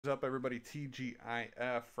What's up, everybody?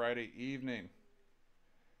 TGIF Friday evening,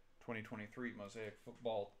 2023 Mosaic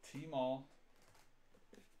Football Tmall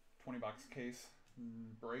 20 box case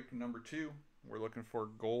break number 2. We're looking for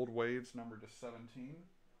gold waves numbered to 17,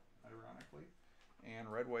 ironically,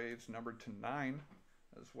 and red waves numbered to 9,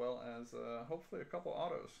 as well as hopefully a couple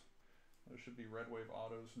autos. There should be red wave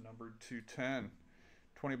autos numbered to 10.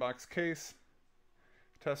 20 box case.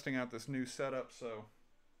 Testing out this new setup, so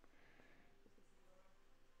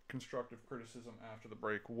constructive criticism after the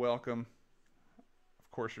break. Welcome.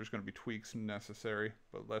 Of course, there's going to be tweaks necessary,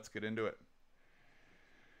 but let's get into it.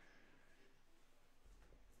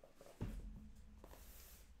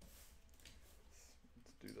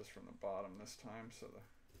 Let's do this from the bottom this time so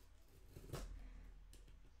the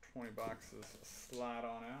 20 boxes slide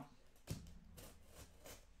on out.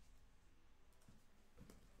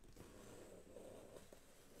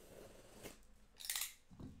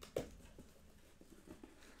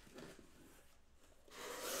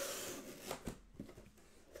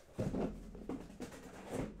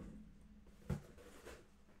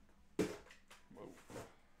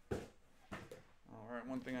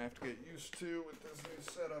 One thing I have to get used to with this new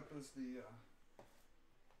setup is the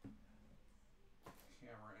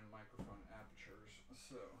camera and microphone apertures.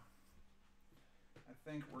 So I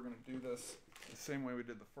think we're going to do this the same way we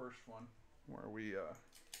did the first one, where we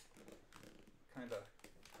kind of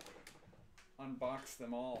unbox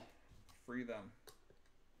them all, free them.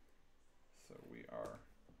 So we are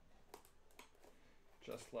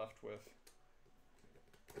just left with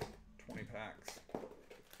 20 packs.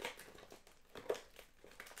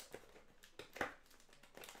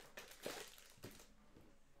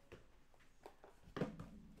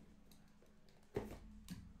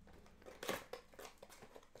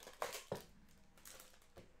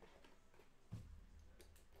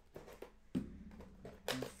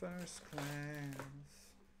 First class.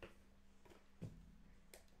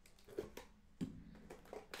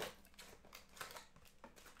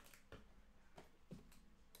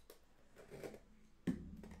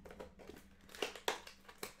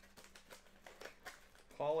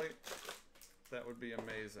 Holly, that would be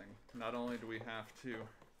amazing. Not only do we have to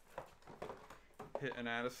hit an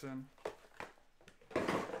Addison, it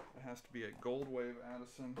has to be a gold wave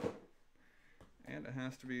Addison, and it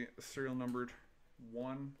has to be serial numbered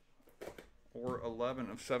 1 or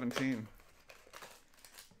 11 of 17.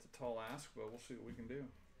 It's a tall ask, but we'll see what we can do.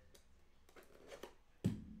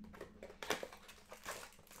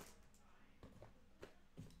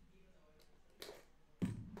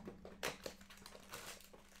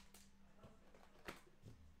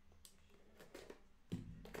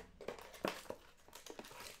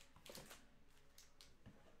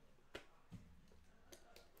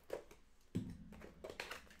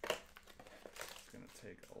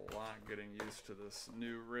 Take a lot getting used to this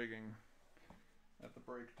new rigging at the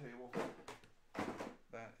break table.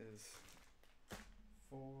 That is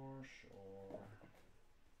for sure.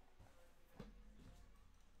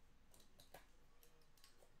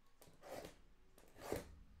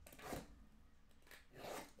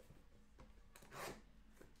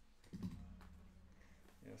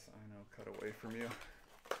 Yes, I know, cut away from you.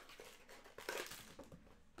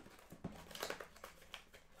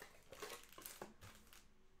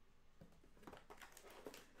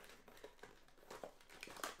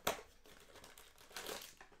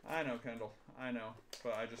 I know, Kendall, I know,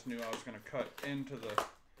 but I just knew I was going to cut into the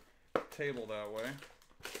table that way.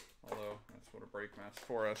 Although, that's what a brake mat's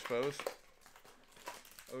for, I suppose.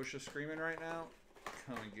 OSHA screaming right now?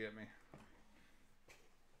 Come and get me.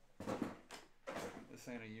 This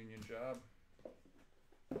ain't a union job.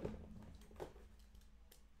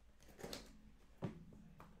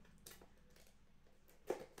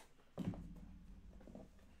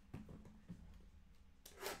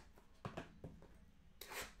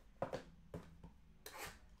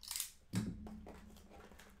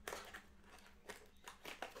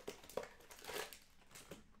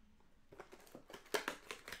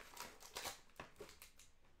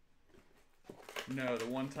 No, the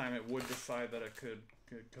one time it would decide that it could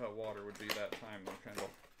cut water would be that time, though, Kendall.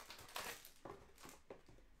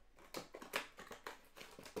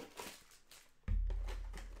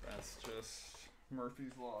 That's just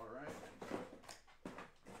Murphy's Law, right?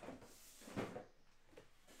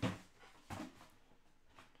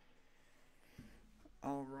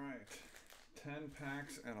 All right. 10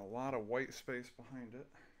 packs and a lot of white space behind it.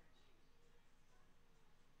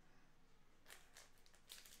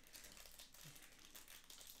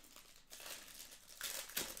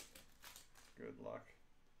 Good luck,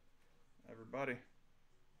 everybody.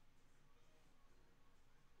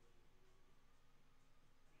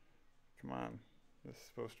 Come on. This is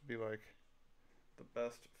supposed to be like the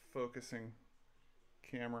best focusing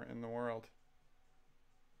camera in the world.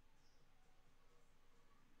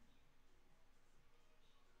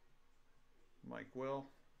 Mike Will,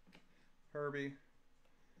 Herbie.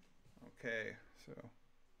 Okay, so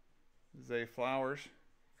Zay Flowers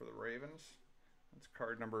for the Ravens. That's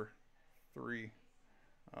card number 3.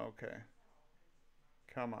 Okay.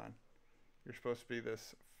 Come on. You're supposed to be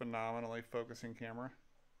this phenomenally focusing camera.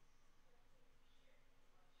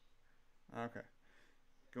 Okay.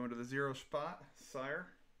 Going to the 0 spot, Sire.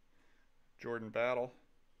 Jordan Battle.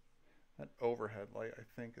 That overhead light, I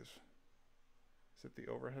think, is it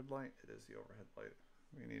the overhead light? It is the overhead light.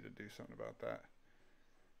 We need to do something about that.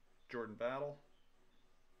 Jordan Battle.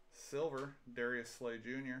 Silver, Darius Slay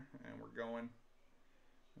Jr. And we're going,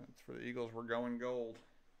 that's for the Eagles, we're going gold.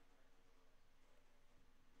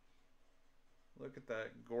 Look at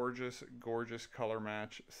that gorgeous, gorgeous color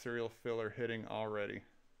match. Serial filler hitting already.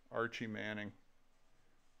 Archie Manning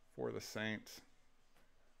for the Saints.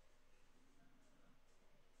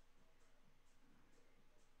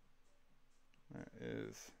 That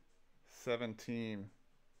is 17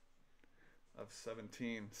 of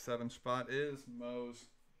 17. 7 spot is Mose.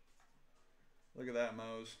 Look at that,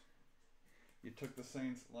 Mose. You took the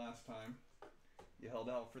Saints last time. You held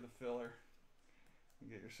out for the filler. You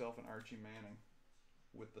get yourself an Archie Manning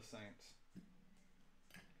with the Saints.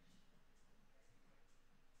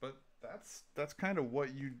 But that's kind of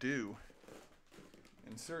what you do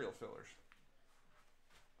in serial fillers.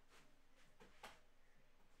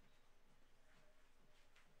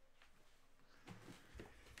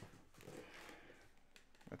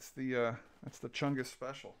 That's the Chungus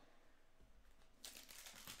special.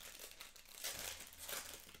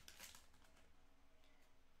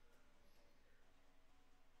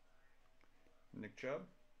 Nick Chubb.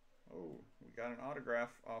 Oh, we got an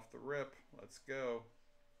autograph off the rip. Let's go.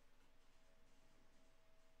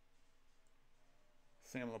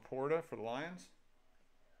 Sam Laporta for the Lions.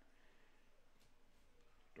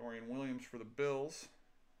 Dorian Williams for the Bills.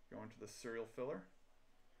 Going to the serial filler.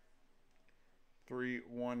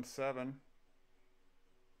 317.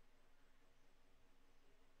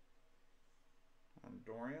 On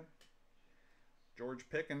Dorian. George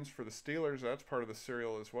Pickens for the Steelers. That's part of the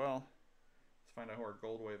serial as well. Let's find out who our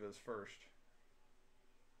gold wave is first.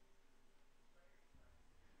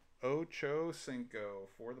 Ocho Cinco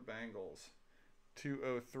for the Bengals.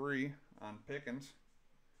 203 on Pickens.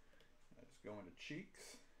 That's going to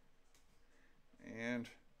Cheeks. And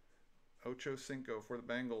Ocho Cinco for the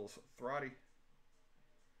Bengals. Throtty.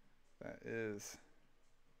 That is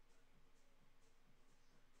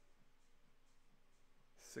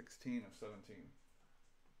 16 of 17.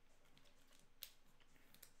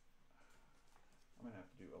 I'm going to have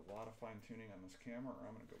to do a lot of fine tuning on this camera, or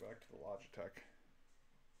I'm going to go back to the Logitech.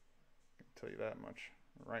 I can tell you that much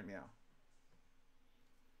right now.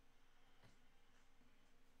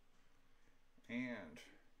 And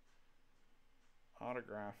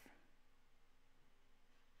autograph.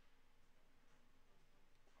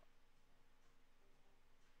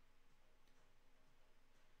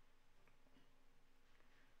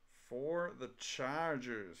 For the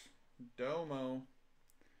Chargers, Domo.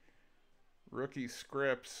 Rookie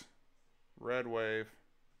scripts, Red Wave,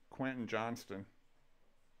 Quentin Johnston.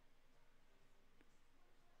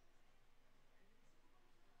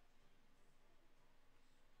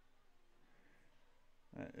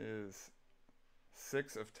 That is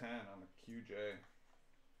 6 of 10 on the QJ.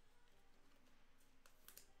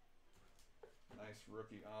 Nice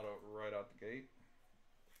rookie auto right out the gate.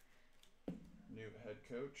 New head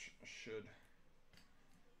coach should,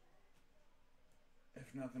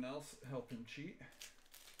 if nothing else, help him cheat.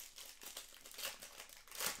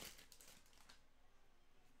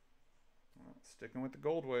 Well, sticking with the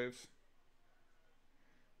gold waves.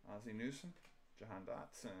 Ozzie Newsome, Jahan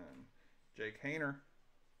Dotson, Jake Haener.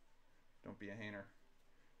 Don't be a Haener.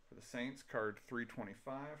 For the Saints, card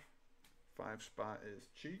 325. 5 spot is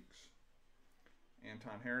Cheeks.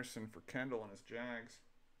 Anton Harrison for Kendall and his Jags.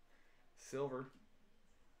 Silver,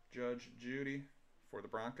 Judge Judy for the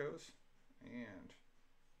Broncos. And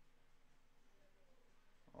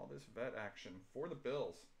all this vet action for the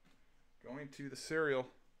Bills. Going to the serial,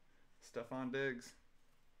 Stephon Diggs.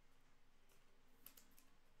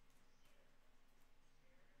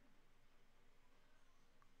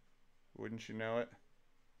 Wouldn't you know it?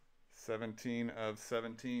 17 of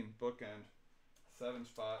 17, bookend. 7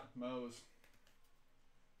 spot, Mose.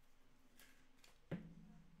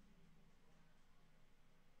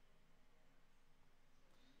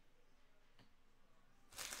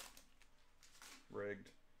 Rigged.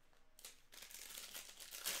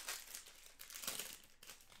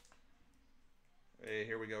 Hey,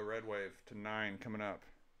 here we go. Red Wave to 9 coming up.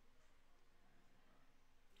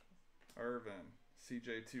 Irvin,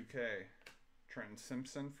 CJ2K, Trenton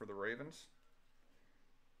Simpson for the Ravens.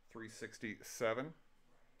 367.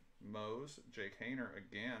 Mose, Jake Hayner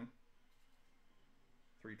again.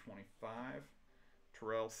 325.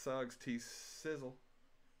 Terrell Suggs, T Sizzle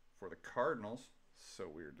for the Cardinals. So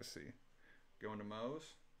weird to see. Going to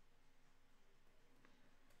Mose.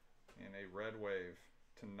 And a Red Wave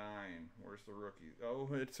to 9. Where's the rookie? Oh,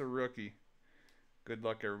 it's a rookie. Good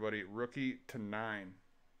luck, everybody. Rookie to 9.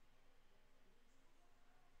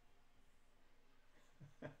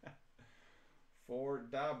 For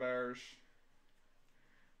Da Bears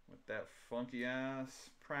with that funky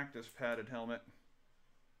ass practice padded helmet.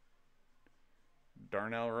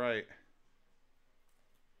 Darnell Wright.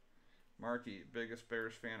 Marky, biggest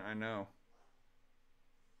Bears fan I know.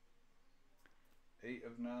 8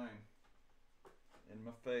 of 9. In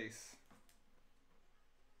my face.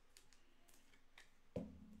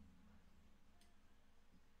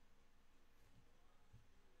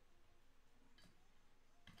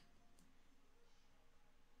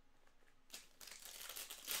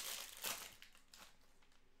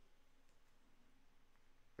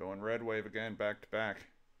 Going Red Wave again, back to back.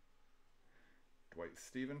 Dwight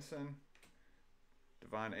Stevenson.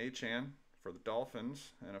 Devon Achane for the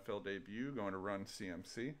Dolphins. NFL debut, going to run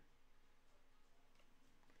CMC.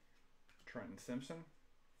 Trenton Simpson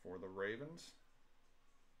for the Ravens.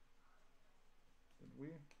 Were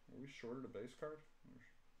we shorted a base card?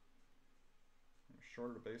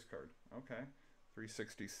 Shorted a base card. Okay.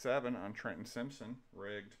 367 on Trenton Simpson.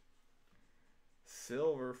 Rigged.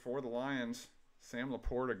 Silver for the Lions. Sam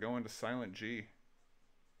Laporta going to Silent G.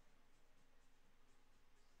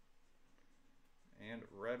 And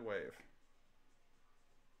Red Wave.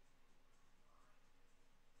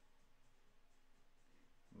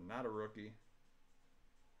 Not a rookie.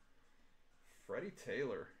 Freddie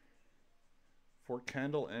Taylor. For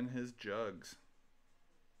Kendall and his jugs.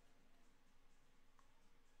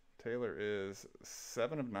 Taylor is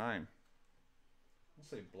 7 of 9. I'll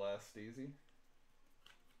say blessed easy.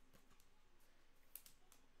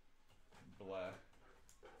 Blah.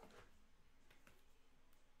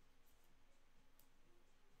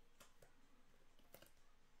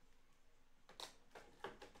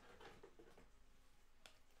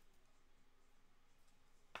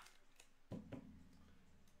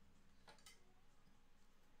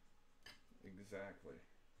 Exactly.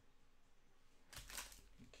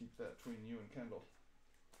 Keep that between you and Kendall.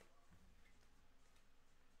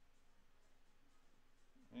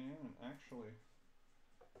 And actually,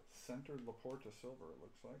 centered Laporta silver, it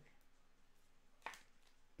looks like.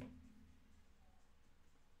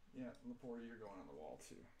 Yeah, Laporta, you're going on the wall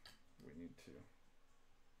too. We need to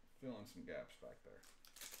fill in some gaps back there.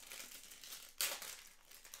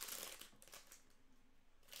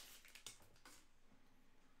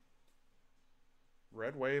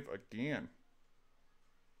 Red Wave again.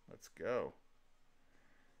 Let's go.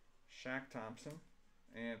 Shaq Thompson.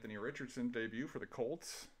 Anthony Richardson debut for the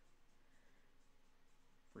Colts.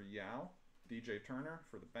 For Yao. DJ Turner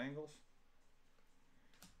for the Bengals.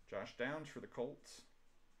 Josh Downs for the Colts.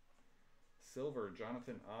 Silver,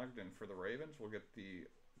 Jonathan Ogden for the Ravens. We'll get the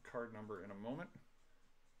card number in a moment.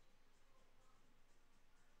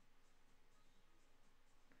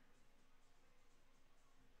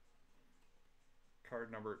 Card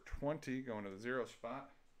number 20 going to the 0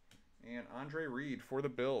 spot. And Andre Reed for the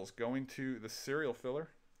Bills going to the serial filler.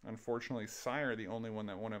 Unfortunately, Sire, the only one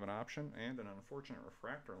that won't have an option. And an unfortunate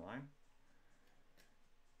refractor line.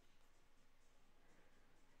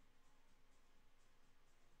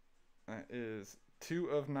 That is 2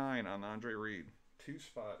 of 9 on Andre Reed. 2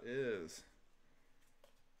 spot is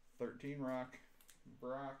 13 Rock,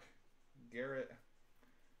 Brock, Garrett,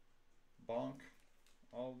 Bonk,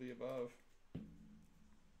 all of the above.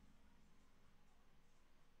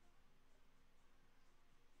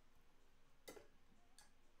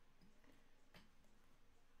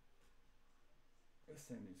 This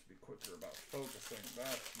thing needs to be quicker about focusing.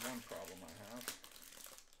 That's one problem I have.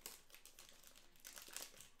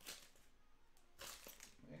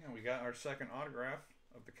 And we got our second autograph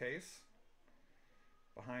of the case.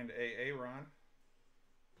 Behind Aaron.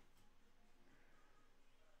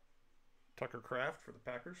 Tucker Kraft for the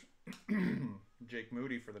Packers. Jake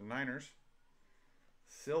Moody for the Niners.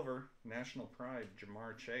 Silver, National Pride,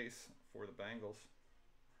 Jamar Chase for the Bengals.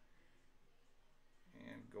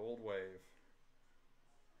 And Gold Wave.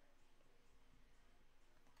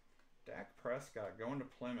 Dak Prescott going to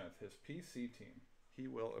Plymouth, his PC team. He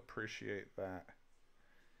will appreciate that.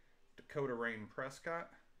 Dakota Rain Prescott.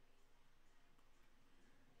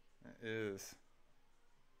 That is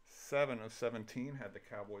 7 of 17 had the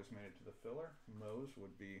Cowboys made it to the filler. Mose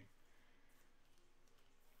would be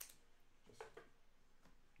just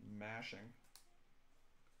mashing.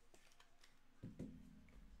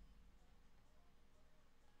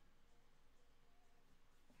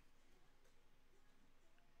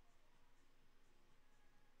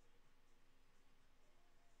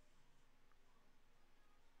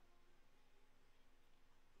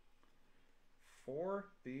 For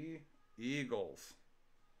the Eagles,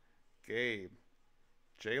 Gabe,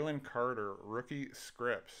 Jalen Carter, rookie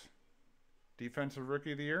scripts. Defensive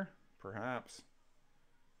Rookie of the Year? Perhaps.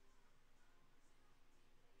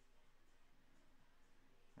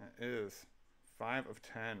 That is 5 of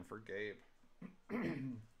 10 for Gabe.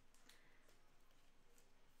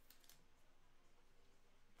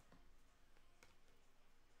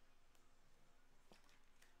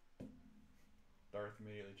 Darth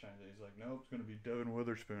immediately chimes in. He's like, nope, it's going to be Devin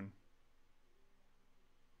Witherspoon.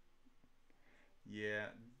 Yeah.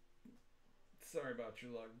 Sorry about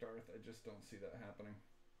your luck, Darth. I just don't see that happening.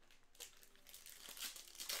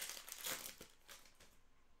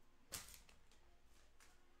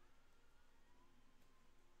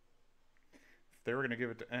 If they were going to give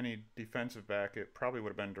it to any defensive back, it probably would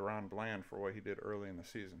have been Deron Bland for what he did early in the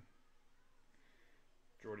season.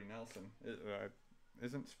 Jordy Nelson.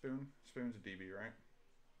 Isn't Spoon? Spoon's a DB, right?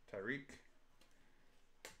 Tyreek.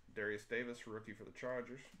 Darius Davis, rookie for the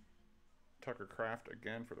Chargers. Tucker Kraft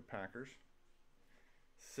again for the Packers.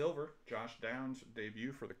 Silver, Josh Downs,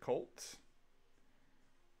 debut for the Colts.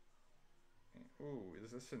 Ooh, is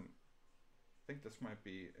this an... I think this might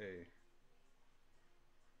be a...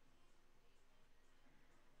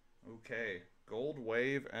 Okay, Gold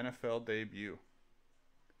Wave NFL debut.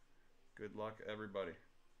 Good luck, everybody.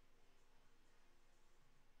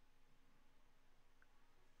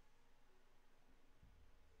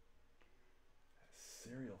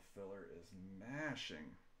 Serial filler is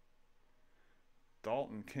mashing.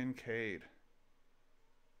 Dalton Kincaid.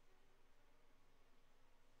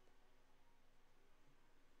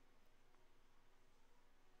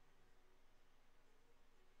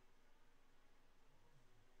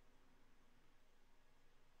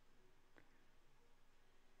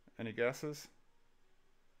 Any guesses?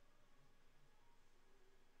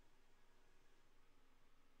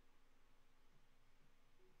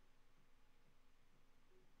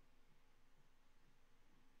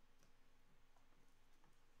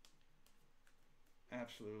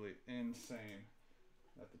 Absolutely insane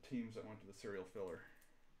that the teams that went to the serial filler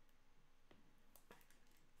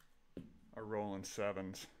are rolling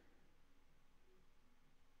sevens.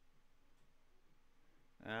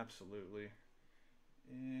 Absolutely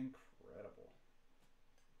incredible.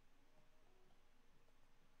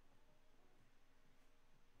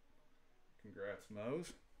 Congrats,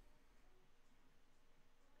 Mose.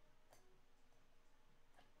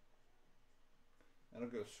 That'll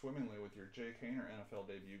go swimmingly with your Jake Haener NFL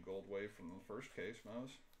debut Gold Wave from the first case,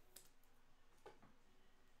 Mose.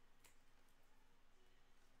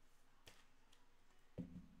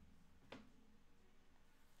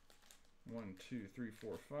 One, two, three,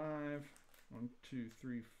 four, five. 1, 2,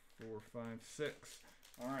 3, 4, 5, 6.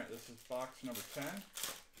 All right, this is box number 10.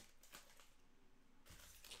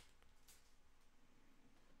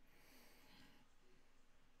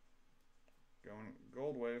 Going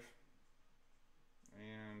Gold Wave.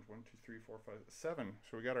 And 1, 2, 3, 4, 5, 7.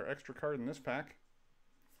 So we got our extra card in this pack.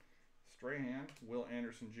 Strahan, Will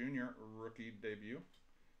Anderson Jr., rookie debut.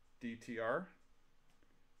 DTR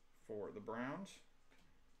for the Browns.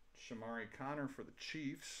 Shamari Connor for the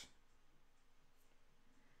Chiefs.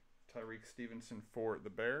 Tyreek Stevenson for the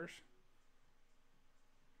Bears.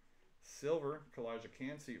 Silver, Kalijah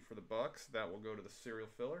Cansey for the Bucks. That will go to the serial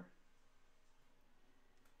filler.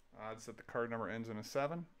 Odds that the card number ends in a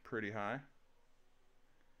 7. Pretty high.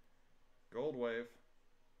 Gold Wave.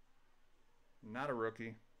 Not a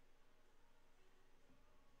rookie.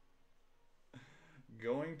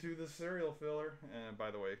 Going to the serial filler. And by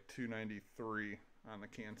the way, 293 on the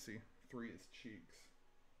Cansey. 3 is cheeks.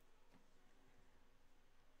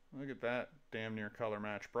 Look at that damn near color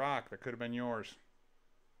match. Brock, that could have been yours.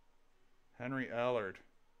 Henry Ellard,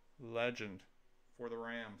 legend for the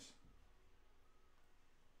Rams.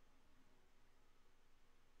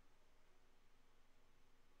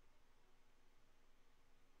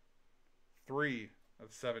 Three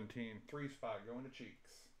of 17. 3 spot going to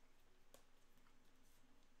cheeks.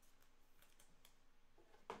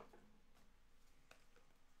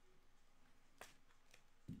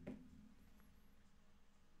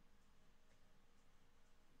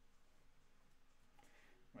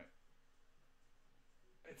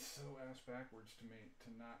 It's so ass backwards to me to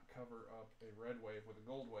not cover up a red wave with a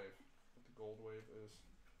gold wave. But the gold wave is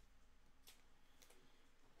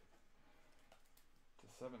to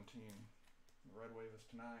 17. The red wave is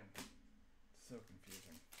to 9. It's so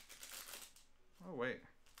confusing. Oh, wait.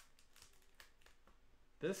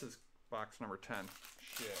 This is box number 10.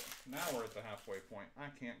 Shit. Now we're at the halfway point. I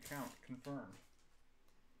can't count. Confirmed.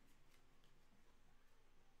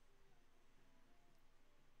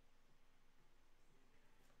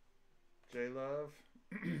 J-Love.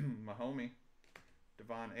 Mahomey.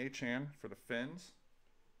 Devon Achan for the Finns.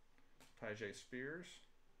 Tyjae Spears.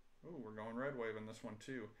 Ooh, we're going red wave in this one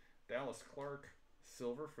too. Dallas Clark.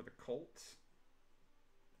 Silver for the Colts.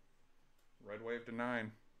 Red wave to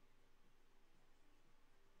 9.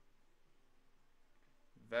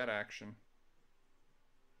 Vet action.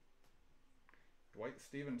 Dwight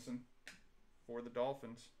Stevenson for the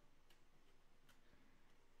Dolphins.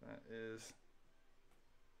 That is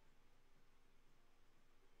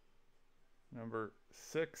number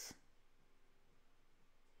 6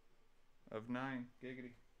 of 9.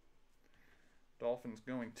 Giggity. Dolphins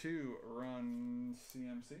going to run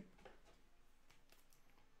CMC.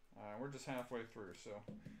 We're just halfway through, so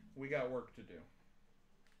we got work to do.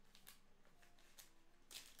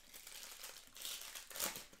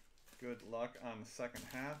 Good luck on the second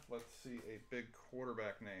half. Let's see a big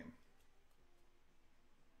quarterback name.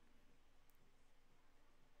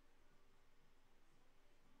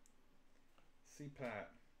 CPAT.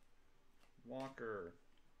 Walker.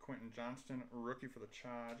 Quentin Johnston, rookie for the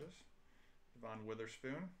Chargers. Devon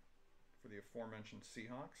Witherspoon for the aforementioned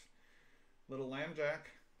Seahawks. Little Lambjack,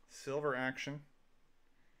 silver action.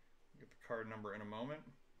 Get the card number in a moment.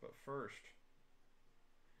 But first,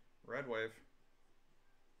 red wave.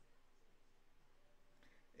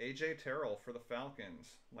 AJ Terrell for the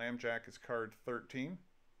Falcons. Lambjack is card 13.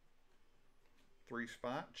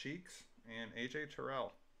 3-spot, Cheeks, and AJ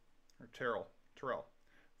Terrell. Or Terrell.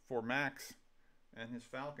 For Max and his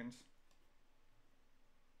Falcons.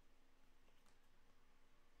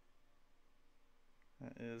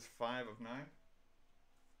 That is 5 of 9.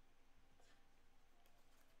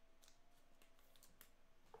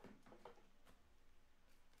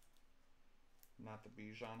 Not the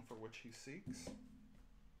Bijan for which he seeks. This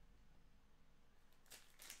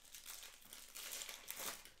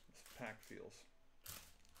pack feels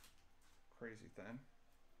crazy thin.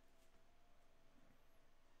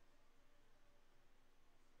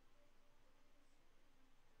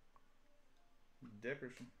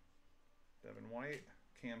 Dickerson. Devin White.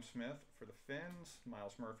 Cam Smith for the Finns.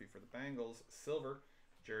 Miles Murphy for the Bengals. Silver.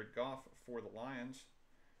 Jared Goff for the Lions.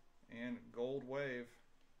 And gold wave.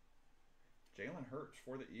 Jalen Hurts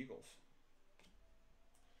for the Eagles.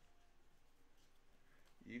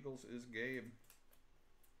 Eagles is Gabe.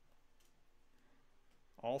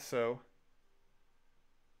 Also,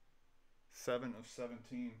 7 of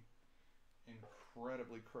 17.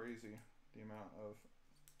 Incredibly crazy the amount of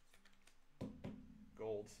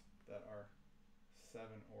golds that are 7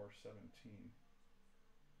 or 17.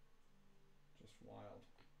 Just wild.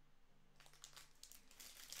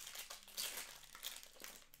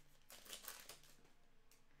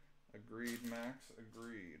 Agreed, Max.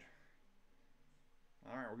 Agreed.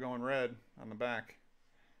 All right, we're going red on the back.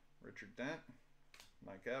 Richard Dent,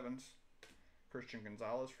 Mike Evans, Christian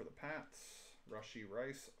Gonzalez for the Pats, Rashee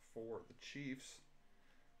Rice for the Chiefs,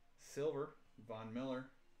 silver, Von Miller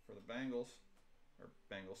for the Bengals,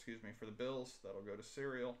 for the Bills. That'll go to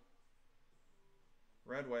Serial.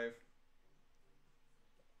 Red wave.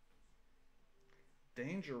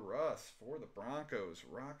 Danger Russ for the Broncos,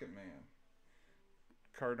 Rocket Man.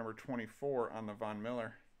 Card number 24 on the Von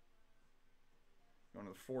Miller. Going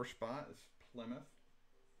to the 4 spot is Plymouth.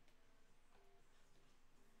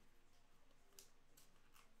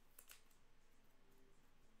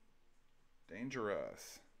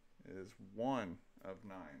 Dangerous is 1 of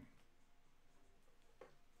 9.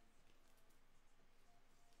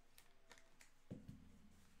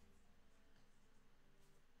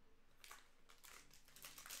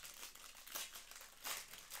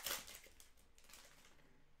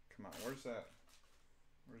 Come on, where's that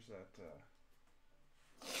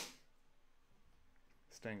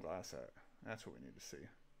stained glass at? That's what we need to see.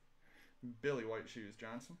 Billy White Shoes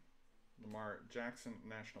Johnson, Lamar Jackson,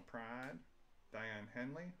 National Pride, Diane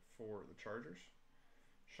Henley for the Chargers,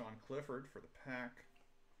 Sean Clifford for the Pack,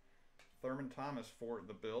 Thurman Thomas for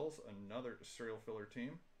the Bills, another serial filler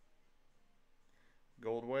team,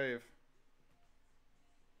 Gold Wave,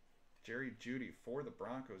 Jerry Jeudy for the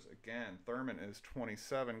Broncos again. Thurman is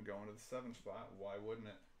 27, going to the 7 spot. Why wouldn't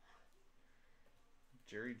it?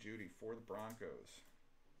 Jerry Jeudy for the Broncos.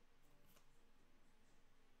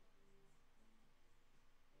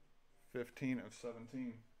 15 of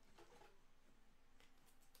 17.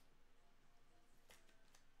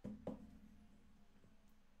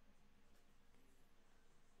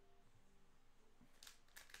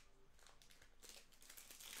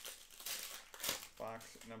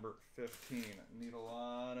 Box number 15. Need a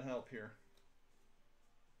lot of help here.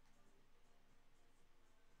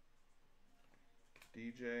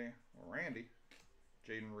 DJ Randy.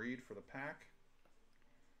 Jaden Reed for the Pack.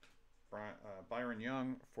 Byron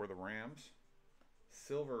Young for the Rams.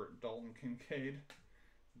 Silver Dalton Kincaid.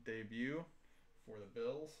 Debut for the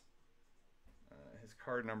Bills. His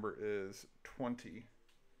card number is 20.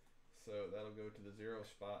 So that'll go to the 0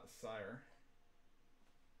 spot, Sire.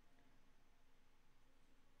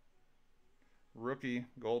 Rookie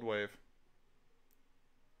Gold Wave.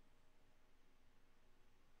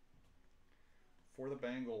 For the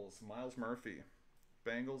Bengals, Miles Murphy.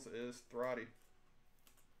 Bengals is Throtty.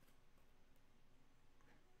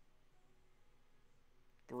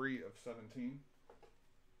 3 of 17.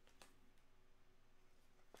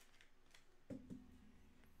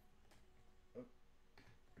 Oh.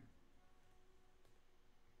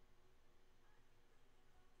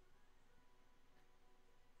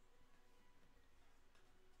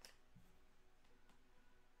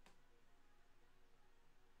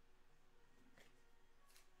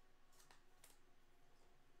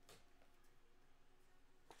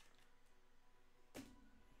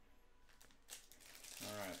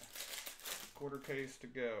 Quarter case to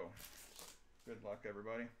go. Good luck,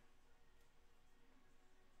 everybody.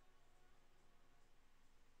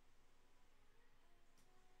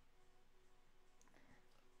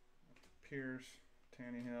 Pierce,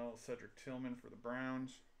 Tannehill, Cedric Tillman for the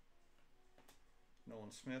Browns.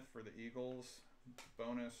 Nolan Smith for the Eagles.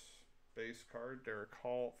 Bonus base card, Derek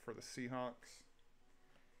Hall for the Seahawks.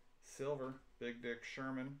 Silver, Big Dick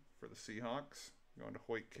Sherman for the Seahawks. Going to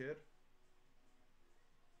Hoyt Kid.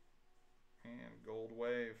 And Gold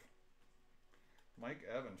Wave, Mike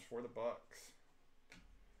Evans for the Bucks.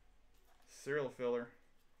 Serial filler,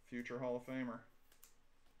 future Hall of Famer.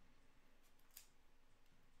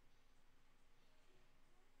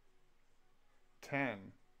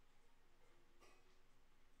 Ten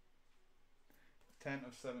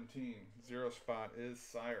of 17. 0 spot is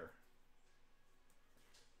Sire.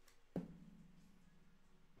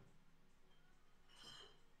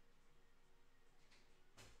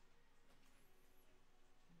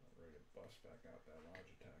 Bust back out that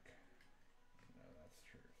Logitech. No, that's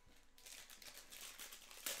truth.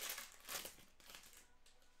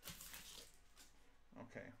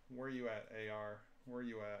 Okay, where you at, AR? Where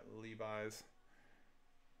you at, Levi's?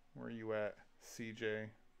 Where you at, CJ?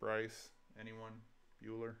 Bryce? Anyone?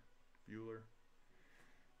 Bueller?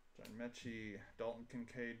 John Mechie, Dalton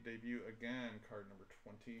Kincaid debut again, card number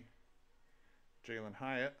 20. Jalen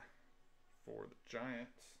Hyatt for the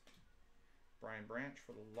Giants. Brian Branch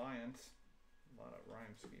for the Lions. A lot of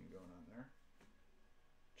rhyme scheme going on there.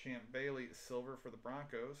 Champ Bailey, silver for the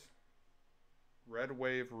Broncos. Red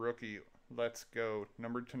Wave rookie, let's go.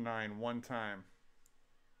 Numbered to 9, one time.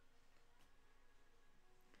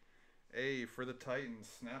 A for the Titans,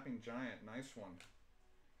 snapping giant, nice one.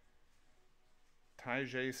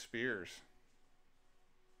 Tyjae Spears.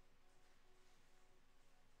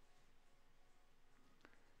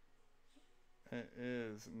 It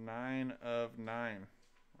is 9 of 9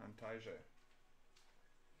 on Tyjae.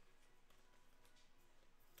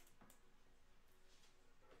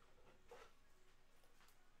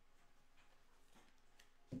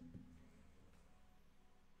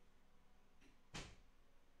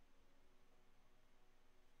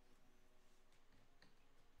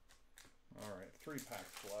 All right, 3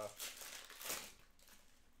 packs left.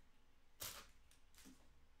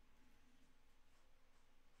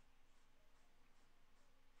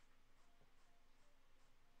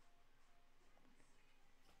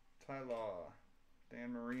 Ty Law,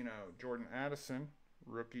 Dan Marino, Jordan Addison,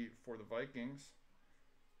 rookie for the Vikings.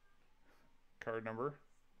 Card number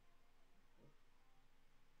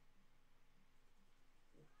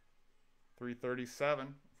 337.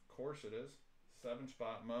 Of course it is. 7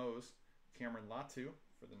 spot Mose, Cameron Latu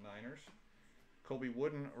for the Niners. Colby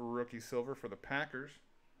Wooden, rookie silver for the Packers.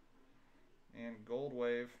 And Gold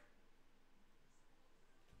Wave,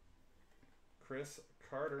 Chris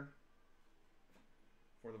Carter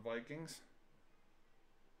for the Vikings.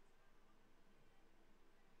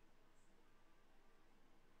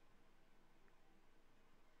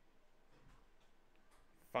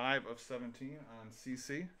 Five of 17 on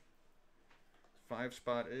CC. 5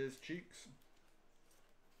 spot is Cheeks.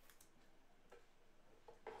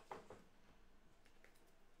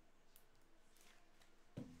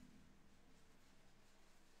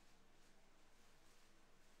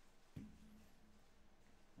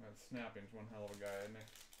 Snapping's one hell of a guy, isn't he?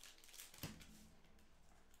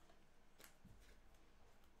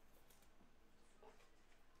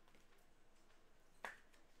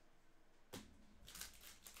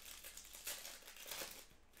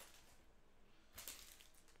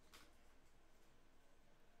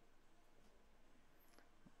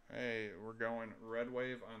 Hey, we're going red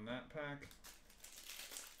wave on that pack.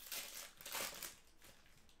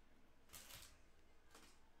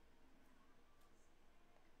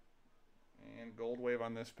 And gold wave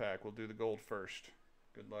on this pack. We'll do the gold first.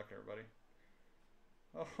 Good luck, everybody.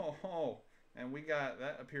 Oh, and we got,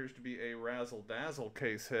 that appears to be a Razzle Dazzle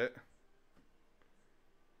case hit.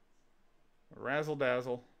 Razzle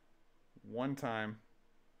Dazzle. One time.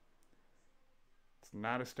 It's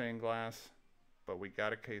not a stained glass, but we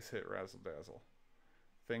got a case hit Razzle Dazzle.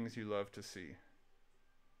 Things you love to see.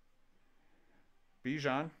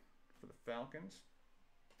 Bijan for the Falcons.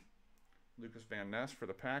 Lucas Van Ness for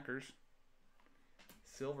the Packers.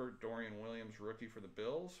 Silver Dorian Williams rookie for the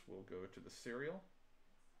Bills. We'll go to the serial.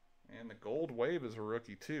 And the gold wave is a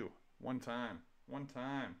rookie too. One time.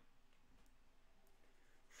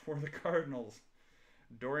 For the Cardinals.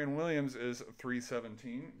 Dorian Williams is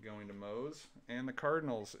 317 going to Mose. And the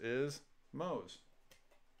Cardinals is Mose.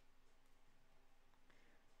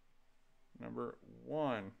 Number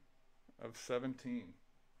 1 of 17.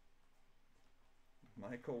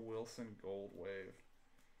 Michael Wilson gold wave.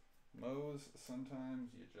 Mose,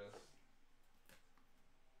 sometimes you just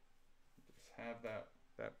have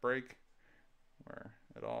that break where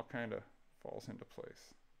it all kind of falls into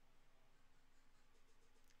place.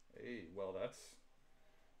 Hey, well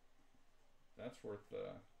that's worth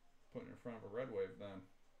putting in front of a red wave then.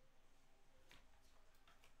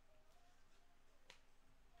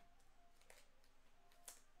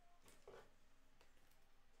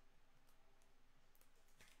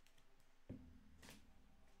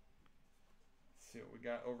 See what we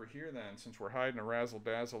got over here then, since we're hiding a Razzle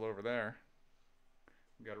Dazzle over there.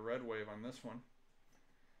 We got a red wave on this one.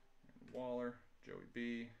 Waller, Joey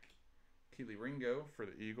B, Keely Ringo for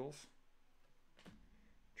the Eagles,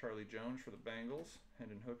 Charlie Jones for the Bengals,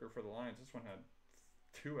 Hendon Hooker for the Lions. This one had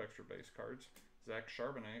 2 extra base cards. Zach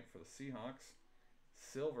Charbonnet for the Seahawks.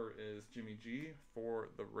 Silver is Jimmy G for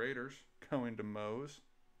the Raiders, going to Mose.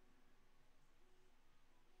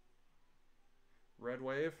 Red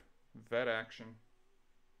wave. Vet action.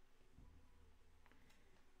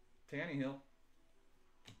 Tannehill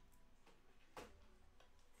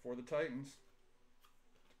for the Titans.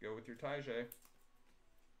 Go with your Tajay.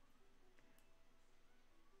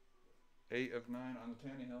 8 of 9 on the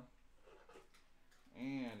Tannehill.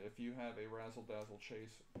 And if you have a Razzle Dazzle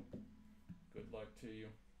Chase, good luck to you.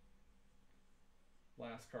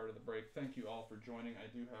 Last card of the break. Thank you all for joining. I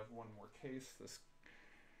do have one more case. This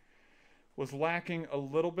was lacking a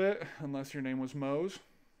little bit, unless your name was Mose.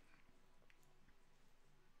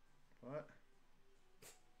 But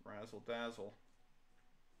Razzle Dazzle.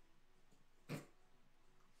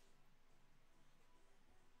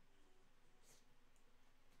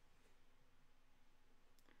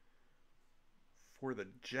 For the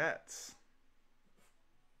Jets.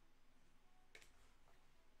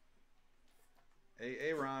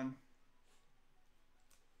 Aaron.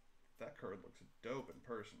 That card looks dope in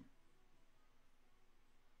person.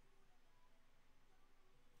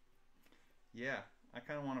 Yeah, I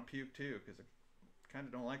kind of want to puke too, because I kind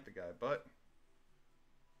of don't like the guy, but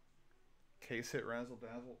case hit Razzle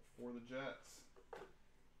Dazzle for the Jets.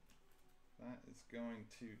 That is going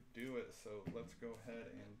to do it, so let's go ahead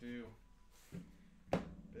and do a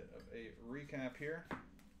bit of a recap here.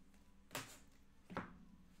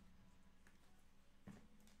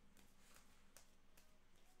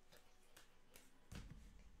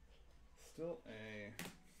 Still a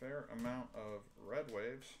fair amount of red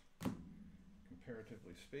waves,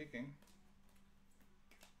 comparatively speaking.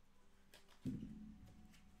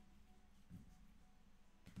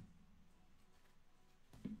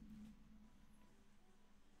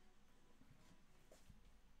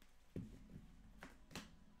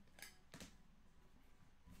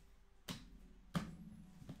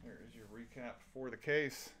 There is your recap for the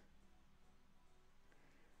case.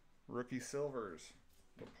 Rookie silvers.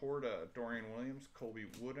 Laporta, Dorian Williams, Colby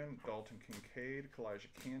Wooden, Dalton Kincaid, Kalijah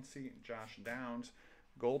Cansey, Josh Downs.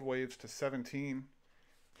 Gold waves to 17.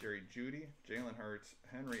 Jerry Jeudy, Jalen Hurts,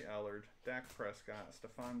 Henry Ellard, Dak Prescott,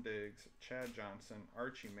 Stephon Diggs, Chad Johnson,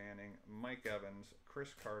 Archie Manning, Mike Evans,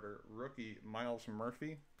 Chris Carter, rookie Miles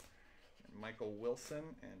Murphy, Michael Wilson,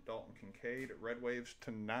 and Dalton Kincaid. Red waves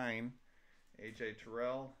to 9. AJ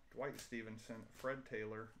Terrell, Dwight Stevenson, Fred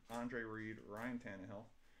Taylor, Andre Reed, Ryan Tannehill,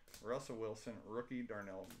 Russell Wilson, rookie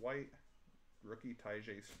Darnell White, rookie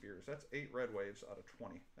Tyjae Spears. That's 8 red waves out of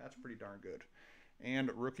 20. That's pretty darn good.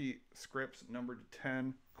 And rookie scripts number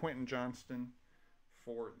 10, Quentin Johnston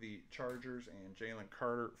for the Chargers and Jalen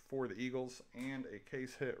Carter for the Eagles, and a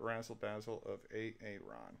case hit razzle dazzle of A.A.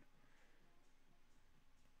 Ron.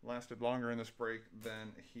 Lasted longer in this break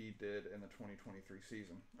than he did in the 2023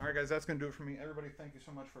 season. All right, guys, that's going to do it for me. Everybody, thank you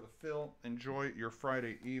so much for the fill. Enjoy your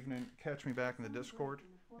Friday evening. Catch me back in the Discord,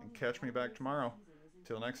 and catch me back tomorrow.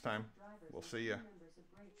 Till next time, we'll see ya.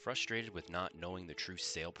 Frustrated with not knowing the true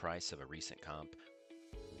sale price of a recent comp?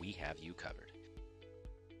 We have you covered.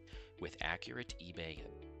 With accurate eBay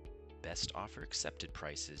best offer accepted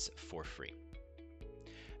prices for free.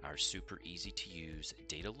 Our super easy to use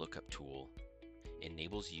data lookup tool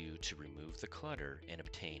enables you to remove the clutter and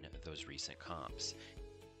obtain those recent comps.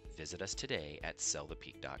 Visit us today at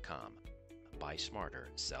sellthepeak.com. Buy smarter,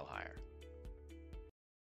 sell higher.